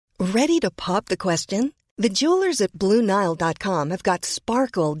Ready to pop the question? The jewelers at BlueNile.com have got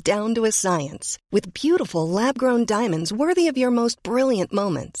sparkle down to a science with beautiful lab-grown diamonds worthy of your most brilliant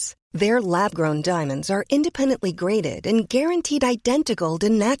moments. Their lab-grown diamonds are independently graded and guaranteed identical to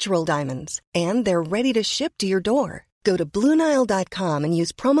natural diamonds, and they're ready to ship to your door. Go to BlueNile.com and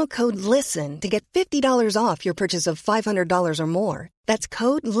use promo code LISTEN to get $50 off your purchase of $500 or more. That's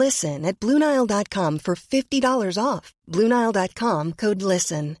code LISTEN at BlueNile.com for $50 off. BlueNile.com, code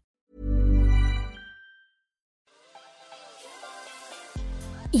LISTEN.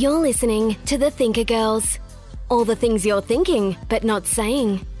 You're listening to The Thinker Girls. All the things you're thinking, but not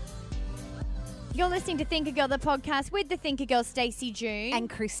saying. You're listening to Thinker Girl, the podcast with the Thinker Girl, Stacey June. And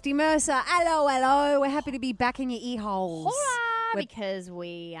Christy Mercer. Hello, hello. We're happy to be back in your ear holes. Hola, because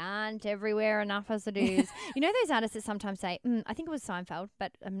we aren't everywhere enough as it is. You know those artists that sometimes say, I think it was Seinfeld,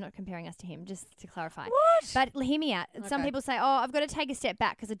 but I'm not comparing us to him, just to clarify. What? But hear me out. Okay. Some people say, I've got to take a step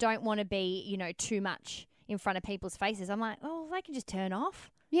back because I don't want to be, too much in front of people's faces. I'm like, they can just turn off.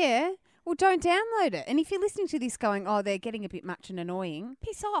 Yeah. Well, don't download it. And if you're listening to this going, they're getting a bit much and annoying.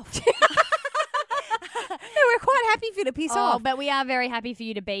 Piss off. No, we're quite happy for you to piss off. But we are very happy for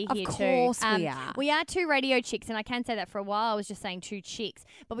you to be here too. Of course we are. We are two radio chicks, and I can say that for a while. I was just saying two chicks.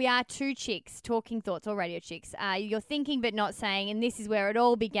 But we are two chicks, talking thoughts, or radio chicks. You're thinking but not saying, and this is where it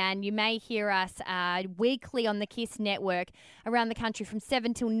all began. You may hear us weekly on the KISS network around the country from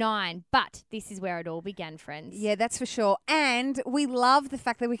 7 till 9. But this is where it all began, friends. Yeah, that's for sure. And we love the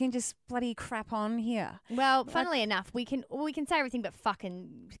fact that we can just bloody crap on here. Well, funnily enough, we can say everything but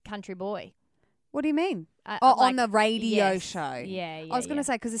fucking country boy. What do you mean? On the radio yes. show. Yeah. I was going to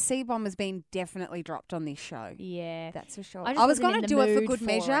say, because the C-bomb has been definitely dropped on this show. Yeah. That's for sure. I was going to do it for good for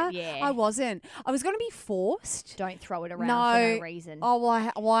measure. Yeah. I wasn't. I was going to be forced. Don't throw it around for no reason. Oh,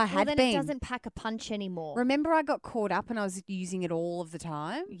 well, I had then been. It doesn't pack a punch anymore. Remember I got caught up and I was using it all of the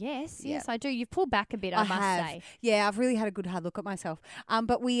time? Yes, I do. You've pulled back a bit, I must say. Yeah, I've really had a good hard look at myself.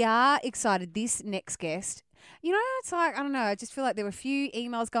 But we are excited. This next guest, it's like, I don't know, I just feel like there were a few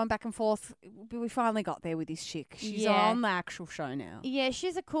emails going back and forth, but we finally got there with this chick. She's on the actual show now. Yeah,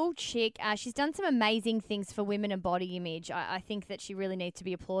 she's a cool chick. She's done some amazing things for women and body image. I think that she really needs to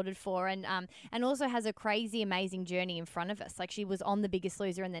be applauded for, and also has a crazy, amazing journey in front of us. Like, she was on The Biggest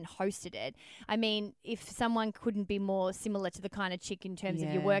Loser and then hosted it. I mean, if someone couldn't be more similar to the kind of chick in terms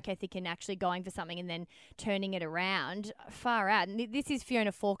of your work ethic and actually going for something and then turning it around, far out. And this is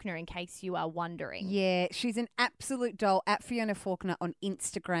Fiona Faulkner, in case you are wondering. Yeah, she's an absolute doll, at Fiona Faulkner on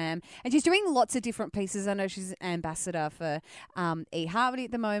Instagram. And she's doing lots of different pieces. I know she's an ambassador for eHarmony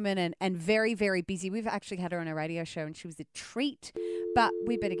at the moment and very, very busy. We've actually had her on a radio show and she was a treat. But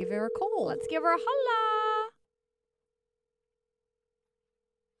we better give her a call. Let's give her a holla.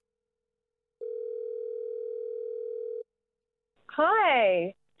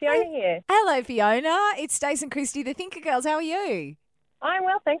 Hi, Fiona here. Hello, Fiona. It's Stace and Christy, the Thinker Girls. How are you? I'm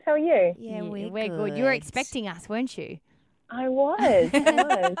well, thanks. How are you? Yeah, we're good. You were expecting us, weren't you? I was.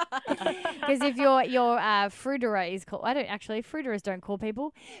 Because if your fruiterer is called, fruiterers don't call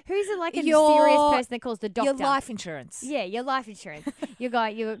people. Who's like a serious person that calls the doctor? Your life insurance. Yeah, your life insurance. You're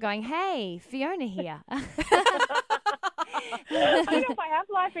going, hey, Fiona here. I don't know if I have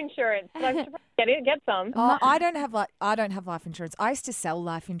life insurance, but I'm surprised to get some. I don't have life insurance. I used to sell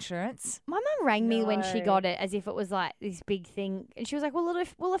life insurance. My mum rang me when she got it as if it was like this big thing, and she was like, "Well, it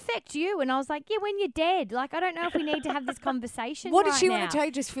will affect you." And I was like, "Yeah, when you're dead. Like, I don't know if we need to have this conversation." What did she want to tell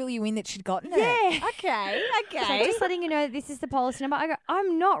you? Just fill you in that she'd gotten it. Yeah. Okay. So just letting you know that this is the policy number. I go,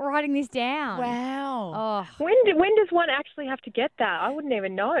 I'm not writing this down. Wow. Oh. When does one actually have to get that? I wouldn't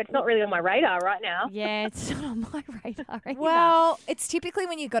even know. It's not really on my radar right now. Yeah, it's not on my radar either. Well, it's typically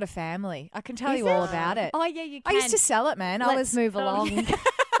when you've got a family. I can tell you all about it. Oh, yeah, you can. I used to sell it, man. Let's move along. When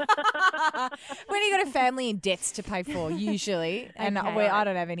you got a family and debts to pay for, usually, and I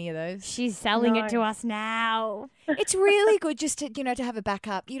don't have any of those. She's selling it to us now. It's really good just to to have a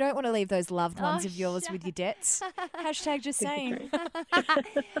backup. You don't want to leave those loved ones of yours with your debts. Hashtag just saying.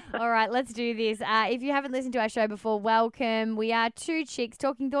 All right, let's do this. If you haven't listened to our show before, welcome. We are two chicks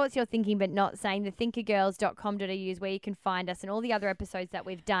talking thoughts you're thinking but not saying. thethinkergirls.com.au is where you can find us and all the other episodes that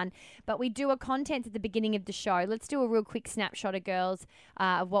we've done. But we do a content at the beginning of the show. Let's do a real quick snapshot of girls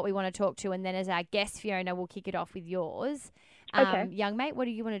of what we want to talk to, and then as our guest Fiona, we'll kick it off with yours. Okay. Young mate, what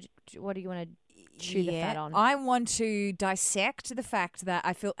do you want to chew the fat on? I want to dissect the fact that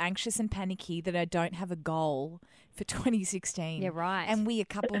I feel anxious and panicky that I don't have a goal for 2016. Yeah, right. And we're a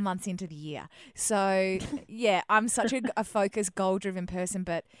couple of months into the year. So, yeah, I'm such a focused, goal-driven person,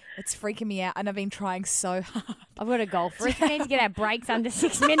 but it's freaking me out, and I've been trying so hard. I've got a goal for us. We need to get our breaks under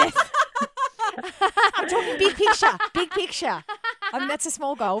 6 minutes. I'm talking big picture. Big picture. I mean, that's a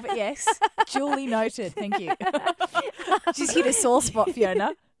small goal, but yes, duly noted. Thank you. Just hit a sore spot,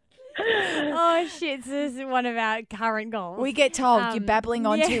 Fiona. Oh, shit. So this is one of our current goals. We get told you're babbling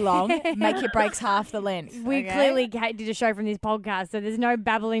on yeah. too long. Make your breaks half the length. We okay? clearly did a show from this podcast, so there's no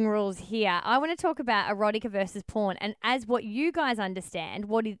babbling rules here. I want to talk about erotica versus porn, and as what you guys understand,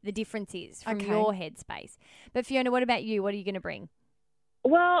 what the difference is from your headspace. But Fiona, what about you? What are you going to bring?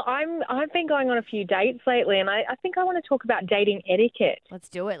 Well, I've been going on a few dates lately, and I think I want to talk about dating etiquette. Let's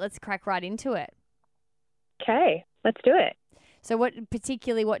do it. Let's crack right into it. Okay, let's do it. So what do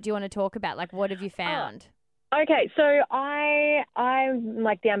you want to talk about? Like, what have you found? Okay, so I'm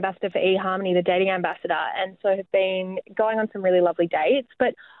like the ambassador for eHarmony, the dating ambassador, and so have been going on some really lovely dates.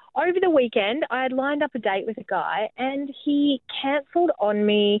 But over the weekend, I had lined up a date with a guy, and he cancelled on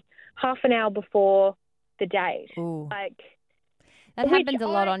me half an hour before the date. Ooh. That happens a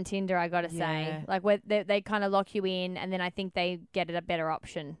lot on Tinder, I got to say. Like, where they kind of lock you in, and then I think they get a better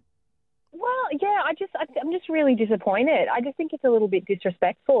option. Well, yeah, I'm just really disappointed. I just think it's a little bit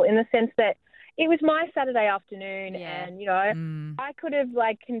disrespectful in the sense that it was my Saturday afternoon and, I could have,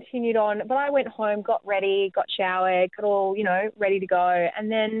 continued on, but I went home, got ready, got showered, got all, ready to go,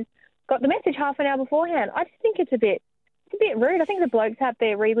 and then got the message half an hour beforehand. I just think it's a bit rude. I think the blokes out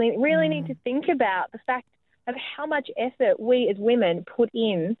there really need to think about the fact of how much effort we as women put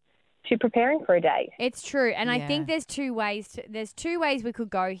in to preparing for a date. It's true, and I think there's two ways we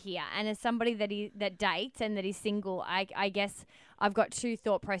could go here. And as somebody that dates and that is single, I guess I've got two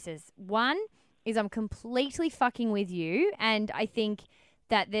thought processes. One is I'm completely fucking with you, and I think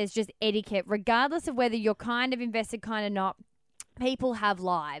that there's just etiquette, regardless of whether you're kind of invested, kind of not. People have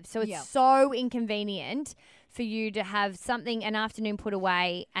lives, so it's so inconvenient for you to have an afternoon put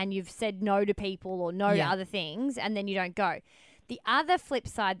away and you've said no to people or no to other things, and then you don't go. The other flip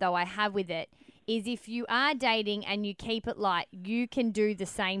side, though, I have with it is if you are dating and you keep it light, you can do the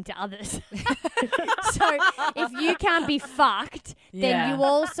same to others. So if you can't be fucked, then you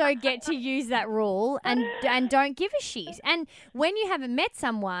also get to use that rule and don't give a shit. And when you haven't met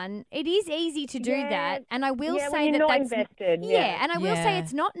someone, it is easy to do that. And I will say that's invested. And I will say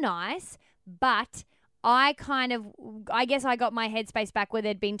it's not nice, but I guess I got my headspace back where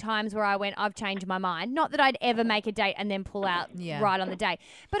there'd been times where I went, I've changed my mind. Not that I'd ever make a date and then pull out right on the day.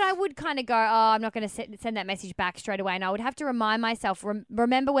 But I would kind of go, I'm not going to send that message back straight away. And I would have to remind myself,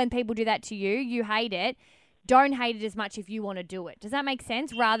 remember when people do that to you, you hate it. Don't hate it as much if you want to do it. Does that make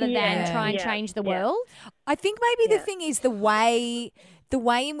sense? Rather than try and change the world? I think maybe the thing is the way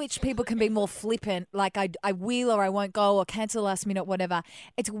in which people can be more flippant, like I will or I won't go or cancel last minute, whatever.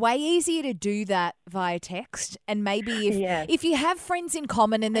 It's way easier to do that via text. And maybe if you have friends in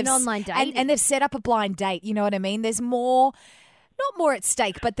common and they've online dating. and they've set up a blind date, you know what I mean? There's more. Not more at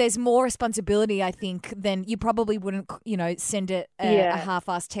stake, but there's more responsibility, I think, than you probably wouldn't, send a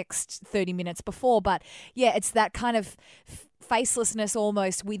half-assed text 30 minutes before. But, it's that kind of facelessness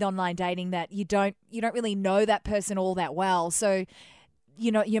almost with online dating that you don't really know that person all that well. So,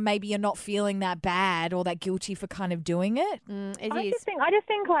 you're not feeling that bad or that guilty for kind of doing it. I just think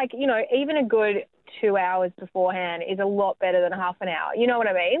even a good 2 hours beforehand is a lot better than half an hour. You know what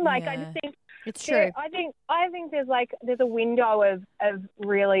I mean? I just think it's true. I think there's a window of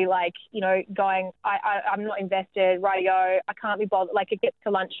really going, I'm not invested, righty-o, I can't be bothered. It gets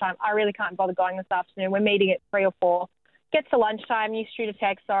to lunchtime, I really can't bother going this afternoon. We're meeting at 3 or 4. Gets to lunchtime, you shoot a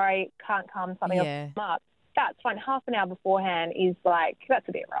text, sorry, can't come, something else come up. That's fine. Half an hour beforehand is that's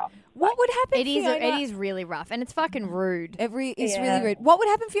a bit rough. What would happen, Fiona? It is really rough, and it's fucking rude. It's really rude. What would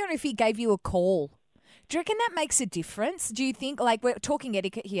happen, Fiona, if he gave you a call? Do you reckon that makes a difference? Do you think, we're talking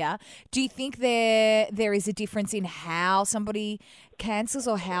etiquette here, do you think there is a difference in how somebody cancels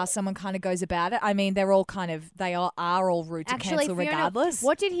or how someone kind of goes about it? I mean, they are all rude to cancel Fiona, regardless.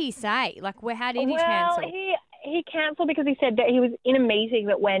 What did he say? How did he cancel? He cancelled because he said that he was in a meeting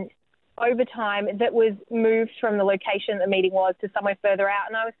that went overtime that was moved from the location the meeting was to somewhere further out.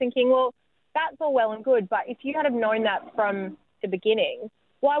 And I was thinking, well, that's all well and good, but if you had have known that from the beginning,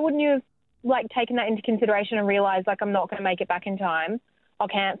 why wouldn't you have taken that into consideration and realised, I'm not going to make it back in time, I'll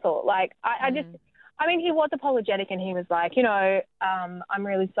cancel. He was apologetic and he was like, I'm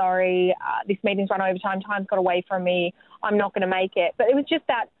really sorry, this meeting's run over time's got away from me, I'm not going to make it. But it was just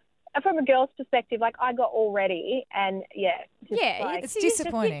that, from a girl's perspective, I got all ready and, it's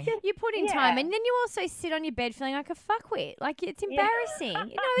disappointing. You put in time and then you also sit on your bed feeling like a fuckwit. It's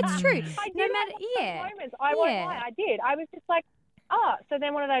embarrassing. It's true. I won't lie, I did. I was just oh, so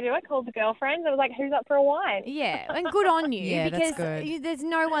then what did I do? I called the girlfriends. I was like, who's up for a wine? Yeah, and good on you Yeah, that's because good. there's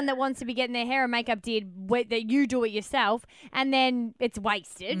no one that wants to be getting their hair and makeup did that you do it yourself and then it's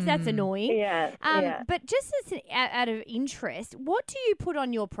wasted. That's annoying. Yeah, yeah. But just as out of interest, what do you put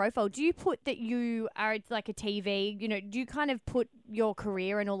on your profile? Do you put that you are like a TV? You know, do you kind of put your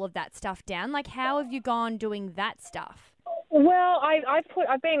career and all of that stuff down? Like, how have you gone doing that stuff? Well,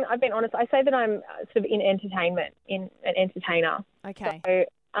 I've been honest. I say that I'm sort of in entertainment, in an entertainer. Okay. So,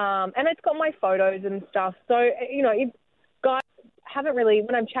 and it's got my photos and stuff. So, you know, if guys haven't really,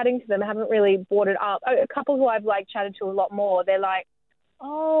 when I'm chatting to them, haven't really brought it up. A couple who I've like chatted to a lot more, they're like,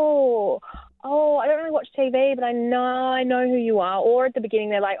 oh, I don't really watch TV, but I know who you are. Or at the beginning,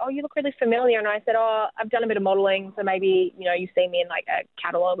 they're like, oh, you look really familiar. And I said, oh, I've done a bit of modelling, so maybe, you know, you see me in like a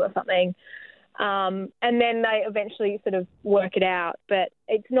catalogue or something. And then they eventually sort of work it out, but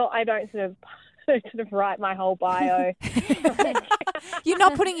it's not. I don't sort of write my whole bio. You're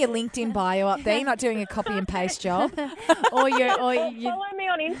not putting your LinkedIn bio up there. You're not doing a copy and paste job. or you Follow me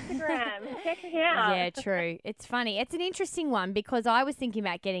on Instagram. Check me out. Yeah, true. It's funny. It's an interesting one because I was thinking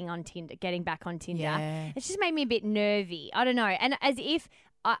about getting back on Tinder. Yeah. It's just made me a bit nervy. I don't know. And as if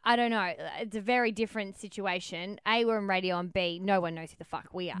I don't know. It's a very different situation. A, we're on radio, and B, no one knows who the fuck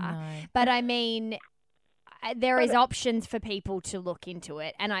we are. No. But I mean, there is options for people to look into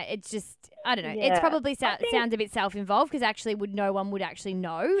it, and it's just I don't know. Yeah. It's probably sounds a bit self-involved because actually, no one would actually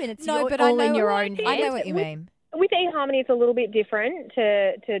know, and it's No, but all I know, in your own head. I know what you mean. With eHarmony, it's a little bit different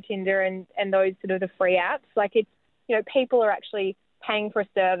to Tinder and those sort of the free apps. Like it's, you know, people are actually paying for a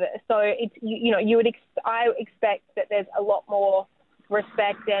service, so it's you know I expect that there's a lot more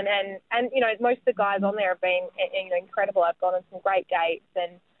respect and you know most of the guys on there have been you know incredible. I've gone on some great dates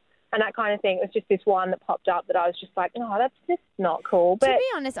and that kind of thing. It was just this one that popped up that I was just like, no, that's just not cool. But to be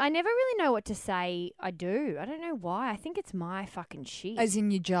honest, I never really know what to say. I don't know why. I think it's my fucking shit. As in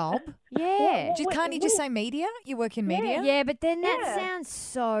your job? Yeah. Can't you just say media? You work in media? Yeah, but then that Yeah. sounds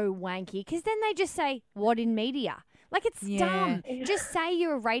so wanky because then they just say, what in media? Like, it's dumb. Just say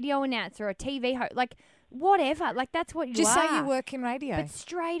you're a radio announcer or a TV host. Like, whatever. Like, that's what you Just are. say you work in radio. But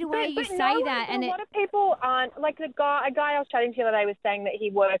straight away you but say no, that. a And lot of people aren't, like a guy I was chatting to the other day was saying that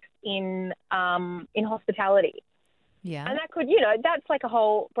he works in hospitality. Yeah. And that could, you know, that's like a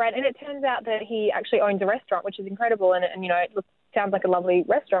whole brand. And it turns out that he actually owns a restaurant, which is incredible. And you know, it sounds like a lovely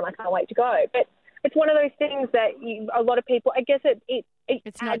restaurant. I can't wait to go. But it's one of those things that a lot of people, I guess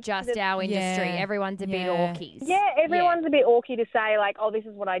it's not just our industry. Yeah. Everyone's a bit Yeah. orkies. Yeah, everyone's a bit orky to say like, oh, this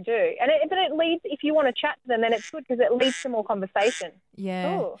is what I do. And but it leads, if you want to chat to them, then it's good because it leads to more conversation.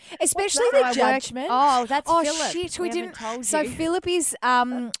 Yeah. Ooh. Especially So the I work- judgment. Oh, that's Oh Philip. shit, We we haven't didn't. told So you. Philip is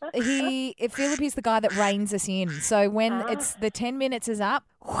Philip is the guy that reins us in. So when it's the 10 minutes is up,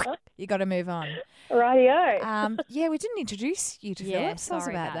 you got to move on. Rightio. Yeah, we didn't introduce you to Yeah, Philip. Sorry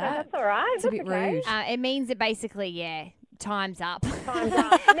sorry about about that. That's all right. It's a bit rude. It means that basically, time's up. Time's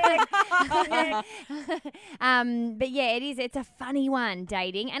up. Next. But yeah, it's a funny one,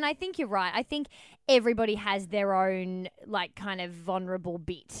 dating. And I think you're right. I think everybody has their own like kind of vulnerable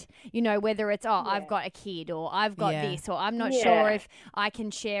bit, you know, whether it's, I've got a kid or I've got Yeah. this, or I'm not Yeah. sure if I can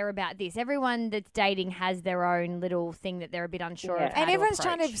share about this. Everyone that's dating has their own little thing that they're a bit unsure Yeah. of. how And to everyone's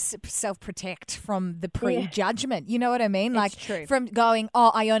trying to approach. self-protect from the prejudgment. You know what I mean? It's Like true. from going,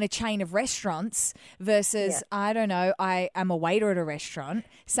 I own a chain of restaurants versus, I don't know, I am a waiter at a restaurant,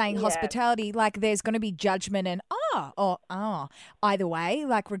 saying Yeah. hospitality, like there's going to be judgment and either way,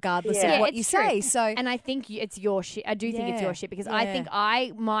 like regardless Yeah. of what it's you true. say. So And I think it's your shit. I do think it's Yeah. your shit because I Yeah.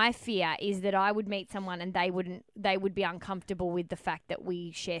 think my fear is that I would meet someone and they would be uncomfortable with the fact that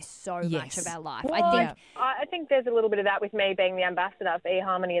we share so much Yes. of our life. Well, I think there's a little bit of that with me being the ambassador for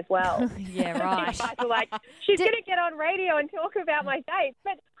eHarmony as well. Yeah, right. Guys are like, she's going to get on radio and talk about my dates,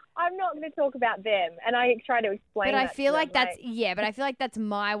 but I'm not going to talk about them. And I try to explain But I that feel to like them, that's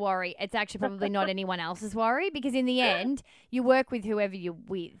my worry. It's actually probably not anyone else's worry because in the end, you work with whoever you're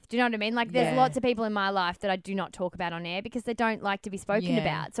with. Do you know what I mean? Like there's Yeah. lots of people in my life that I do not talk about on air because they don't like to be spoken Yeah.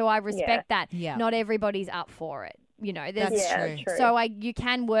 about. So I respect that. Yeah. Not everybody's up for it. You know, there's That's Yeah, true. true. So you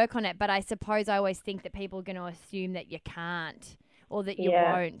can work on it, but I suppose I always think that people are going to assume that you can't or that you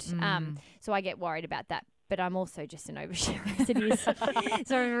Yeah. won't. So I get worried about that. But I'm also just an oversharer as it is.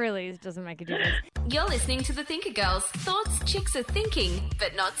 So it really doesn't make a difference. You're listening to The Thinker Girls. Thoughts chicks are thinking,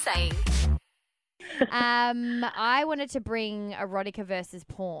 but not saying. I wanted to bring erotica versus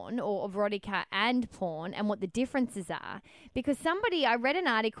porn, or erotica and porn, and what the differences are. Because I read an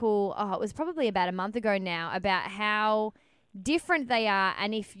article, it was probably about a month ago now, about how different they are,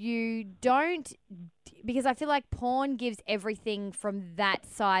 and if you don't because I feel like porn gives everything from that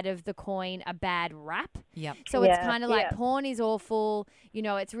side of the coin a bad rap. Yep. So Yeah, it's kind of like yeah. porn is awful. You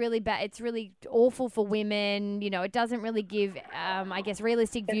know, it's really bad. It's really awful for women. You know, it doesn't really give, I guess,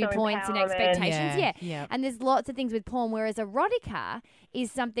 realistic There's no viewpoints and empowerment. expectations. Yeah, Yeah. yeah. And there's lots of things with porn, whereas erotica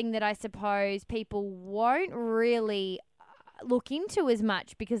is something that I suppose people won't really look into as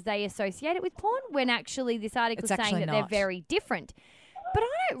much because they associate it with porn, when actually this article is It's saying actually that they're not. very different. But I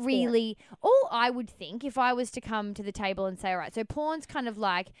don't really, all I would think if I was to come to the table and say, all right, so porn's kind of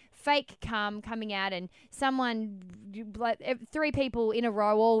like fake cum coming out and someone, like 3 people in a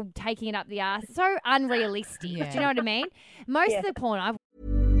row all taking it up the arse. So unrealistic. Yeah. Do you know what I mean? Most of the porn I've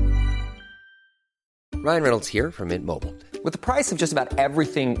Ryan Reynolds here from Mint Mobile. With the price of just about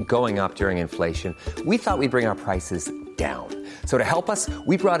everything going up during inflation, we thought we'd bring our prices down. So to help us,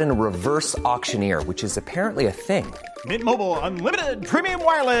 we brought in a reverse auctioneer, which is apparently a thing. Mint Mobile Unlimited Premium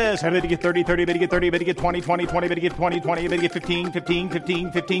Wireless. How to get 30, 30, bit to get 30, bit to get 20, 20, 20, bit to get 20, 20, bit to get 15, 15,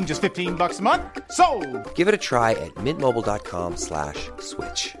 15, 15, just $15 a month? Sold! Give it a try at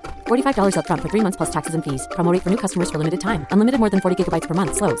mintmobile.com/switch. $45 up front for 3 months plus taxes and fees. Promo rate for new customers for limited time. Unlimited more than 40 gigabytes per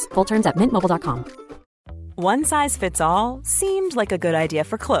month. Slows full terms at mintmobile.com. One size fits all seemed like a good idea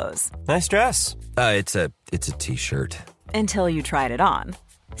for clothes. Nice dress. It's a t-shirt. Until you tried it on.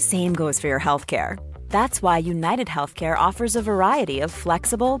 Same goes for your healthcare. That's why United Healthcare offers a variety of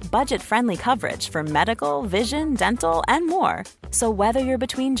flexible, budget-friendly coverage for medical, vision, dental, and more. So whether you're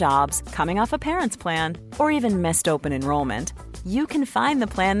between jobs, coming off a parent's plan, or even missed open enrollment, you can find the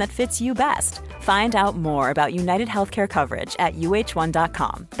plan that fits you best. Find out more about United Healthcare coverage at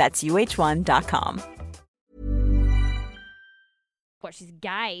uh1.com. That's uh1.com. what she's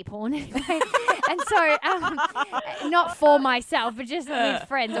gay porn anyway. And so not for myself, but just with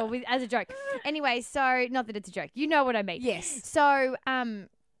friends or with as a joke. Anyway, so not that it's a joke. You know what I mean. Yes. So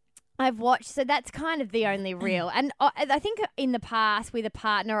I've watched, so that's kind of the only real. And I think in the past with a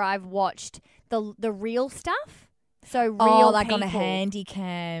partner I've watched the real stuff. So real like people. on a handy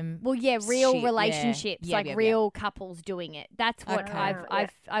cam. Well, yeah, real shit, relationships, yeah. like Yeah. real couples doing it. That's what Okay.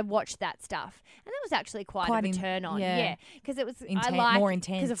 I've watched that stuff, and that was actually quite a turn on. yeah. Yeah, because it was More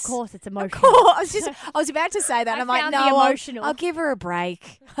intense. because of course it's Of emotional. course. I was about to say that. I I'm like, found the no, emotional. I'll give her a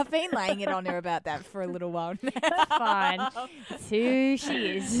break. I've been laying it on her about that for a little while now. Fine. It's who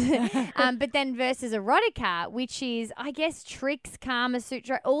she is. But then versus erotica, which is, I guess, tricks, Kama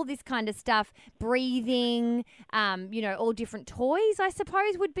Sutra, all this kind of stuff, breathing, all different toys, I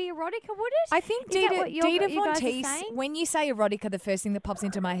suppose, would be erotica, would it? I think Is that what Dita you guys Von are Teese, saying? when you say erotica, the first thing that pops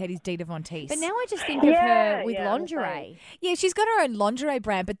into my head is Dita Von Teese. But now I just think of her with lingerie. Yeah, she's got her own lingerie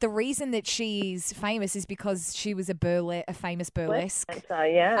brand, but the reason that she's famous is because she was a famous burlesque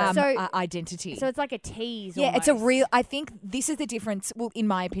identity. So it's like a tease. Yeah, it's a almost. real. I think this is the difference. Well, in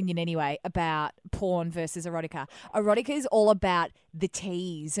my opinion, anyway, about porn versus erotica. Erotica is all about the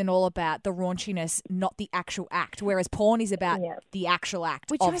tease and all about the raunchiness, not the actual act. Whereas porn is about the actual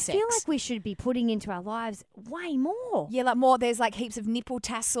act Which of I sex. feel like we should be putting into our lives way more. Yeah, like more. There's like heaps of nipple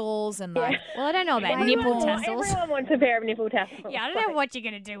tassels and like. Well, I don't know about Everyone nipple wants- tassels. Everyone wants a pair of nipple tassels. Yeah, I don't know what you're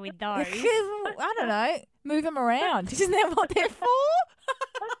going to do with those. I don't know. Move them around. Isn't that what they're for?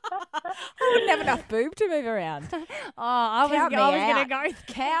 I wouldn't have enough boob to move around. I was Count me going out. to go.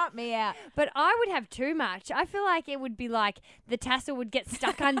 Count me out. But I would have too much. I feel like it would be like the tassel would get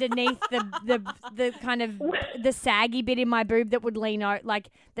stuck underneath the kind of the saggy bit in my boob that would lean out, like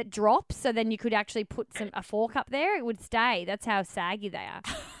that drops. So then you could actually put a fork up there. It would stay. That's how saggy they are.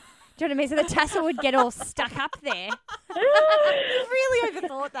 Do you know what I mean? So the tassel would get all stuck up there. Really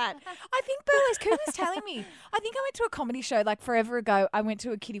overthought that. I think burlesque, who was telling me? I think I went to a comedy show like forever ago. I went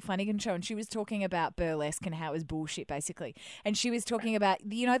to a Kitty Flanagan show and she was talking about burlesque and how it was bullshit basically. And she was talking about,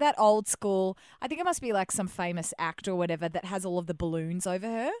 that old school, I think it must be like some famous act or whatever that has all of the balloons over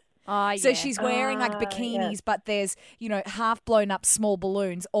her. Oh, So yeah. she's wearing like bikinis, but there's, half blown up small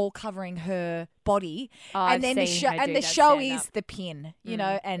balloons all covering her body. I've and then seen her do the that show stand is up. the pin,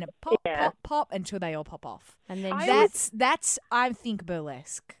 and pop, pop, pop until they all pop off. And then That's I think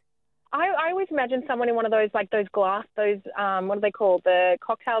burlesque. I always imagine someone in one of those, like those glass, what are they called? The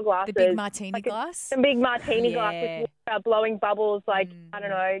cocktail glasses. The big martini glass? The big martini Yeah. glass with blowing bubbles, I don't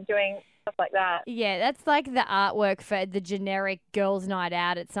know, doing stuff like that. Yeah, that's like the artwork for the generic girls' night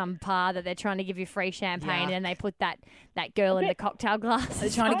out at some bar that they're trying to give you free champagne Yuck. and they put that girl in the cocktail glass. They're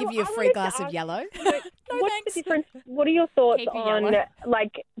trying to give you a free glass of yellow. What's the difference? What are your thoughts Keep it on yellow.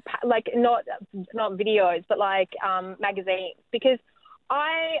 like not videos, but like magazines? Because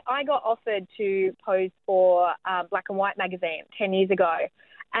I got offered to pose for Black and White magazine 10 years ago,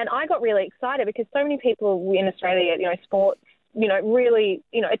 and I got really excited because so many people in Australia, sports, really,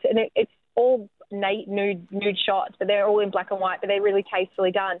 it's all nude shots, but they're all in black and white, but they're really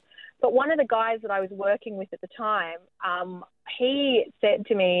tastefully done. But one of the guys that I was working with at the time, he said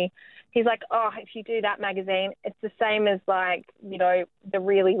to me, he's like, oh, if you do that magazine, it's the same as like, you know, the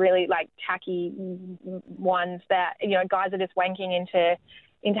really, really like tacky ones that, you know, guys are just wanking into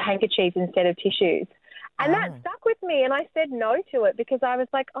handkerchiefs instead of tissues. And that stuck with me, and I said no to it because I was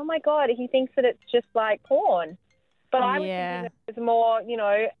like, oh my God, he thinks that it's just like porn. But I was thinking it was more, you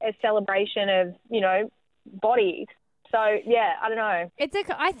know, a celebration of, you know, bodies. So, yeah, I don't know.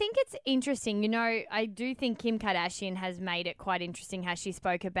 I think it's interesting. You know, I do think Kim Kardashian has made it quite interesting how she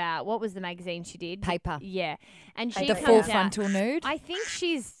spoke about, what was the magazine she did? Paper. Yeah. And she the full frontal nude. I think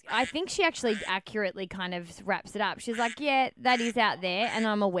she actually accurately kind of wraps it up. She's like, yeah, that is out there and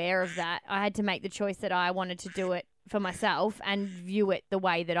I'm aware of that. I had to make the choice that I wanted to do it for myself and view it the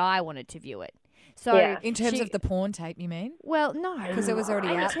way that I wanted to view it. So in terms of the porn tape, you mean? Well, no. Because it was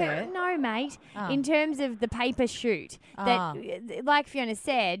already out there. No, mate. In terms of the paper shoot, that, like Fiona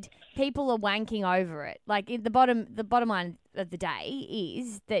said, people are wanking over it. Like the bottom line of the day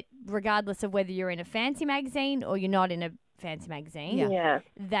is that regardless of whether you're in a fancy magazine or you're not in a fancy magazine,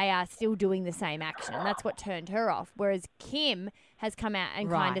 they are still doing the same action. And that's what turned her off. Whereas Kim has come out and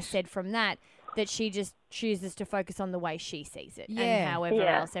kind of said from that she just chooses to focus on the way she sees it. And however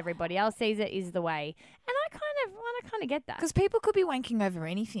else everybody else sees it is the way. And I kind of get that. Because people could be wanking over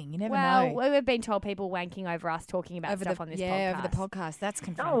anything. You never know. Well, we've been told people wanking over us talking about stuff on this podcast. Yeah, over the podcast. That's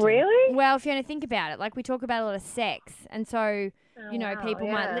confronting. Oh, really? Well, Fiona, think about it. Like, we talk about a lot of sex. And so, you know, people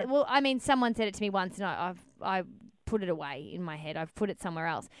might... Well, I mean, someone said it to me once and I put it away in my head. I've put it somewhere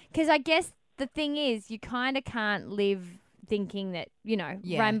else. Because I guess the thing is, you kind of can't live thinking that, you know,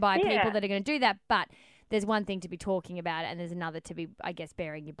 run by people that are going to do that. But there's one thing to be talking about it and there's another to be, I guess,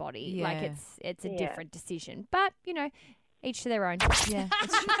 bearing your body. Yeah. Like, it's a different decision. But, you know, each to their own. Yeah.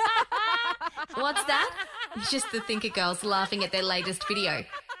 What's that? Just the Thinker Girls laughing at their latest video.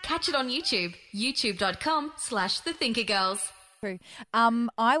 Catch it on YouTube, youtube.com/thethinkergirls. True.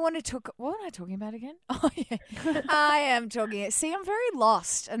 I want to talk. What am I talking about again? Oh, yeah. I am talking. See, I'm very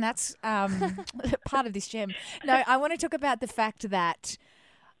lost, and that's part of this gem. No, I want to talk about the fact that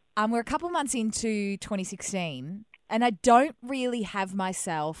we're a couple months into 2016, and I don't really have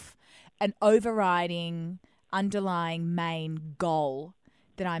myself an overriding, underlying main goal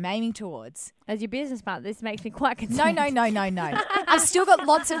that I'm aiming towards. As your business partner, this makes me quite concerned. No. I've still got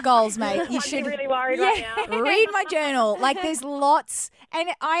lots of goals, mate. You should really worried right now. Read my journal. Like, there's lots, and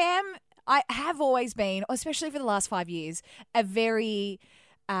I have always been, especially for the last 5 years, a very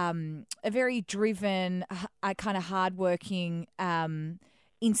driven, kind of hardworking,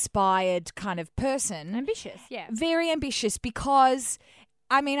 inspired kind of person. Ambitious, yeah. Very ambitious because,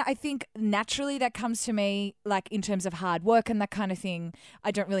 I mean, I think naturally that comes to me, like in terms of hard work and that kind of thing,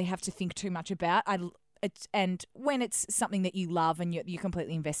 I don't really have to think too much about. And when it's something that you love and you're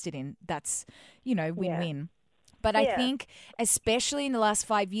completely invested in, that's, you know, win-win. But I think especially in the last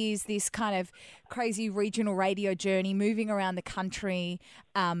 5 years, this kind of crazy regional radio journey, moving around the country,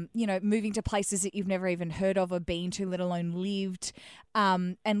 you know, moving to places that you've never even heard of or been to, let alone lived,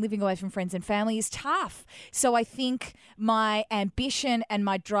 and living away from friends and family is tough. So I think my ambition and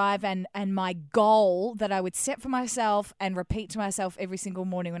my drive and my goal that I would set for myself and repeat to myself every single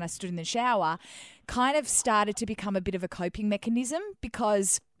morning when I stood in the shower kind of started to become a bit of a coping mechanism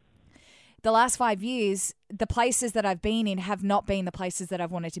because the last 5 years, the places that I've been in have not been the places that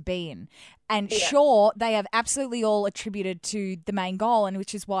I've wanted to be in. And sure, they have absolutely all attributed to the main goal, and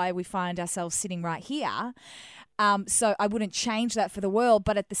which is why we find ourselves sitting right here. So I wouldn't change that for the world.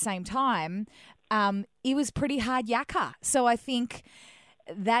 But at the same time, it was pretty hard yakka. So I think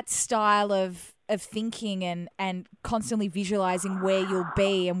that style of thinking and constantly visualizing where you'll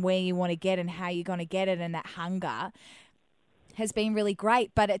be and where you want to get and how you're going to get it and that hunger has been really great.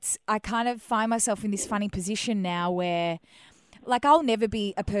 But I kind of find myself in this funny position now where, like, I'll never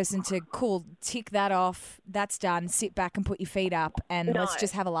be a person to, tick that off, that's done, sit back and put your feet up and let's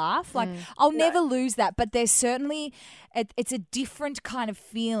just have a laugh. Like, I'll never lose that. But there's certainly, it's a different kind of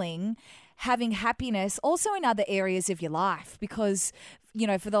feeling having happiness also in other areas of your life because, you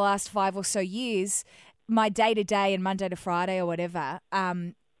know, for the last 5 or so years, my day-to-day and Monday to Friday or whatever,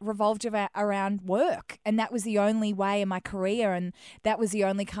 revolved around work, and that was the only way in my career, and that was the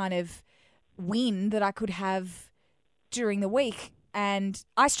only kind of win that I could have during the week, and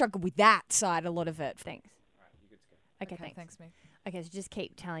I struggled with that side a lot of it. Thanks. Okay, thanks, me. Okay, so just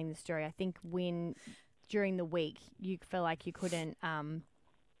keep telling the story. I think when during the week you felt like you couldn't, I don't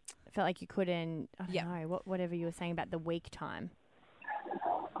know, whatever you were saying about the week time.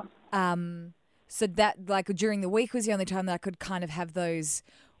 So that, like, during the week was the only time that I could kind of have those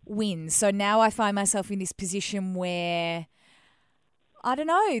wins. So now I find myself in this position where, I don't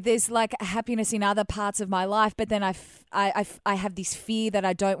know, there's like happiness in other parts of my life, but then I have this fear that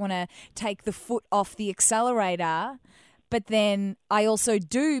I don't want to take the foot off the accelerator. But then I also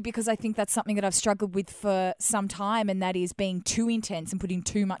do, because I think that's something that I've struggled with for some time, and that is being too intense and putting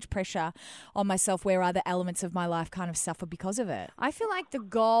too much pressure on myself where other elements of my life kind of suffer because of it. I feel like the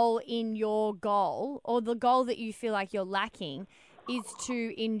goal in your goal, or the goal that you feel like you're lacking, is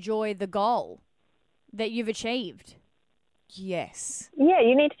to enjoy the goal that you've achieved. Yes. Yeah,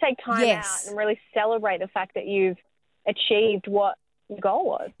 you need to take time out and really celebrate the fact that you've achieved what your goal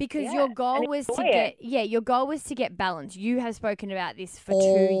was. Because your goal was to get balance. You have spoken about this for all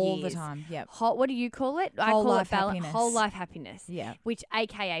 2 years. All the time, yep. What do you call it? I Whole call life it balance. happiness. Whole life happiness. Yeah. Which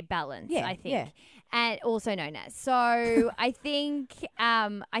AKA balance, I think. Yeah. And also known as. So I think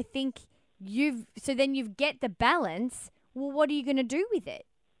then you get the balance. Well, what are you going to do with it?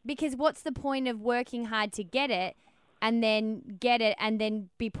 Because what's the point of working hard to get it and then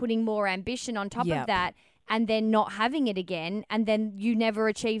be putting more ambition on top of that, and then not having it again, and then you never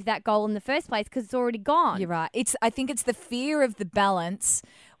achieve that goal in the first place because it's already gone. You're right. I think it's the fear of the balance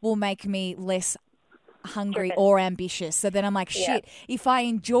will make me less hungry or ambitious. So then I'm like, shit, if I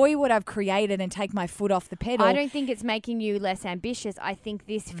enjoy what I've created and take my foot off the pedal. I don't think it's making you less ambitious. I think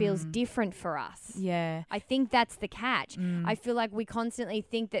this feels different for us. Yeah. I think that's the catch. I feel like we constantly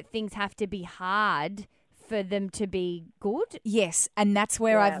think that things have to be hard for them to be good. Yes, and that's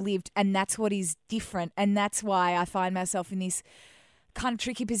where I've lived, and that's what is different, and that's why I find myself in this kind of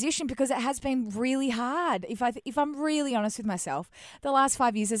tricky position, because it has been really hard. If I'm really honest with myself, the last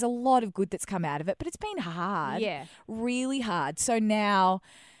 5 years there's a lot of good that's come out of it, but it's been hard. Yeah. Really hard. So now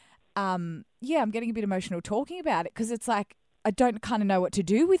I'm getting a bit emotional talking about it, because it's like I don't kind of know what to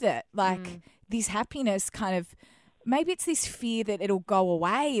do with it. Like this happiness kind of, maybe it's this fear that it'll go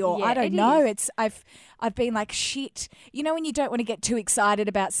away, or I don't know. I've been like, shit. You know when you don't want to get too excited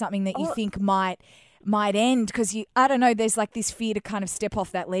about something that you think might end, because I don't know, there's like this fear to kind of step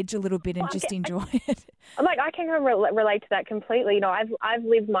off that ledge a little bit and just enjoy it. Like, I can relate to that completely. You know, I've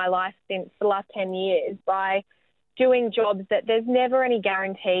lived my life since the last 10 years by doing jobs that there's never any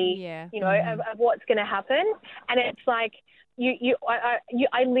guarantee, of what's going to happen. And it's like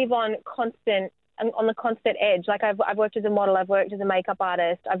I live on the constant edge. Like I've worked as a model, I've worked as a makeup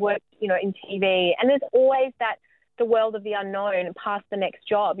artist, I've worked, in TV, and there's always the world of the unknown past the next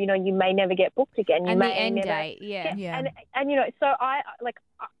job. You know, you may never get booked again. You and may the end never, date, And so I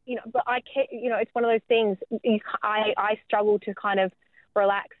but I can't, it's one of those things. I struggle to kind of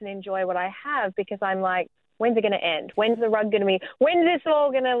relax and enjoy what I have, because I'm like, when's it going to end? When's the rug going to be? When's this all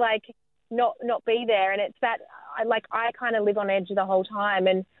going to not be there? And it's that I kind of live on edge the whole time,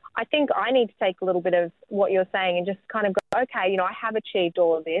 and I think I need to take a little bit of what you're saying and just kind of go, okay, I have achieved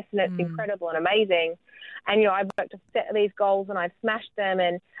all of this, and it's incredible and amazing. And, I've worked to set these goals and I've smashed them.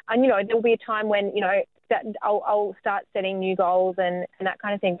 And there'll be a time when, that I'll start setting new goals and that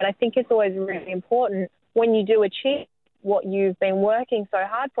kind of thing. But I think it's always really important when you do achieve what you've been working so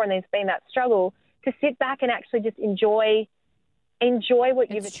hard for, and there's been that struggle, to sit back and actually just enjoy what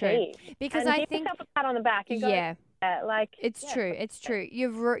you've achieved. Because and I give think yourself a pat on the back and go, it's true. It's true.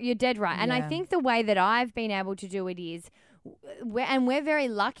 You're dead right. And I think the way that I've been able to do it is, we're very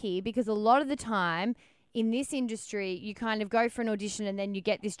lucky, because a lot of the time in this industry, you kind of go for an audition and then you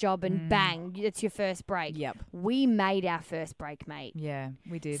get this job and bang, it's your first break. Yep. We made our first break, mate. Yeah,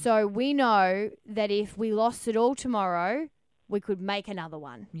 we did. So we know that if we lost it all tomorrow, we could make another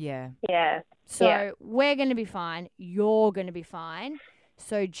one. Yeah. Yeah. So we're going to be fine. You're going to be fine.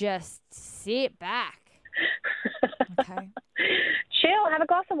 So just sit back. Okay. Chill, have a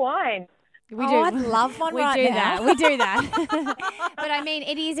glass of wine. We do. I'd love one we right do now. That. We do that. But I mean,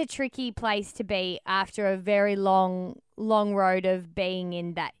 it is a tricky place to be after a very long road of being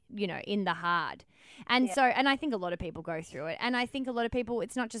in that, in the hard. And so, and I think a lot of people go through it. And I think a lot of people,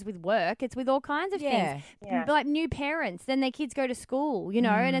 it's not just with work, it's with all kinds of things. Yeah. Like new parents, then their kids go to school,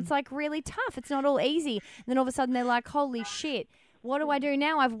 and it's like really tough. It's not all easy. And then all of a sudden they're like, holy shit, what do I do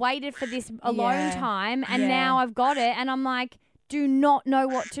now? I've waited for this alone time, and now I've got it. And I'm like, do not know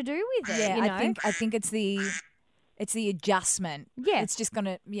what to do with it. Yeah, I think it's the adjustment. Yeah. It's just going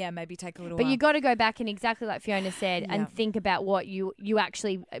to, maybe take a little But while. you got to go back and exactly like Fiona said, and think about what you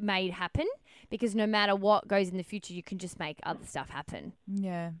actually made happen, because no matter what goes in the future, you can just make other stuff happen.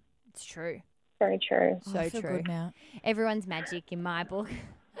 Yeah. It's true. Very true. So I feel true. good now. Everyone's magic in my book.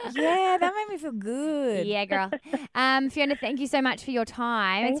 Yeah, that made me feel good. Yeah, girl. Fiona, thank you so much for your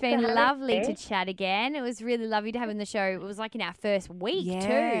time. Thanks It's been for having lovely me. to chat again. It was really lovely to have you on the show. It was like in our first week Yeah.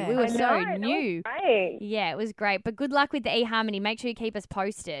 too. We were I know, so that was new. great. Yeah, it was great. But good luck with the eHarmony. Make sure you keep us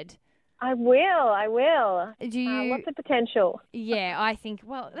posted. I will. Do you? Lots of potential. Yeah, I think.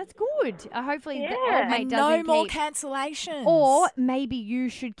 Well, that's good. Hopefully, the Yeah. old mate And doesn't no more keep. cancellations. Or maybe you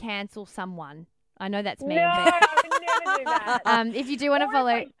should cancel someone. I know that's mean, No, but I would never do that. if you do want to Or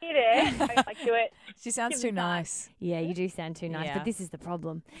follow, if I did it, I like do it. she sounds Give too it time. nice. yeah, you do sound too nice, Yeah. but this is the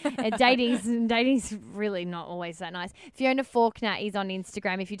problem. Dating's really not always that nice. Fiona Faulkner is on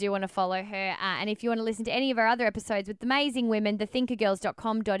Instagram if you do want to follow her, and if you want to listen to any of our other episodes with amazing women,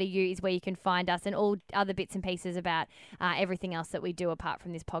 thethinkergirls.com.au is where you can find us and all other bits and pieces about everything else that we do apart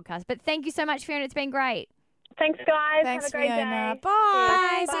from this podcast. But thank you so much, Fiona. It's been great. Thanks, guys. Thanks, Have a great Fiona. day.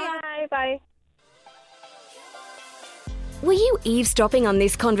 Bye. See ya. Bye. Bye. Were you eavesdropping on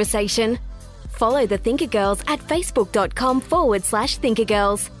this conversation? Follow the Thinker Girls at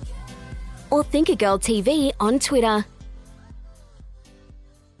facebook.com/thinkergirls or Thinker Girl TV on Twitter.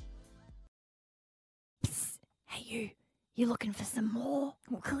 Hey, you looking for some more?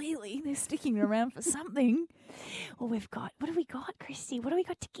 Well, clearly they're sticking around for something. Well, what have we got, Christy? What do we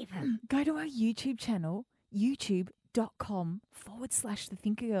got to give them? Go to our YouTube channel, youtube.com/The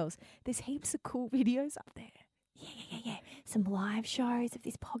Thinker Girls. There's heaps of cool videos up there. Yeah. Some live shows of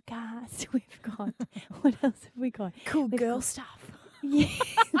this podcast. We've got. What else have we got? Cool We've girl got- stuff. Yeah.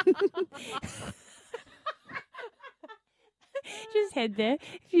 Just head there,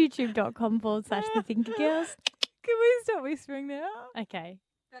 youtube.com/The Thinker Girls. Can we stop whispering now? Okay.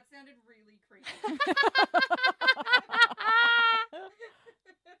 That sounded really creepy.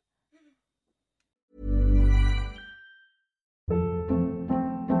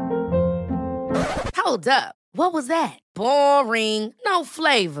 Hold up. What was that? Boring. No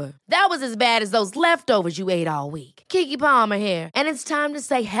flavor. That was as bad as those leftovers you ate all week. Keke Palmer here, and it's time to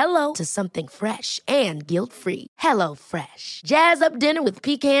say hello to something fresh and guilt-free. Hello Fresh. Jazz up dinner with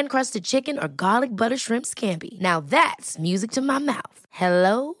pecan-crusted chicken or garlic butter shrimp scampi. Now that's music to my mouth.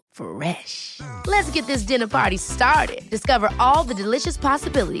 Hello Fresh. Let's get this dinner party started. Discover all the delicious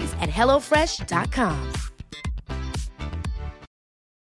possibilities at hellofresh.com.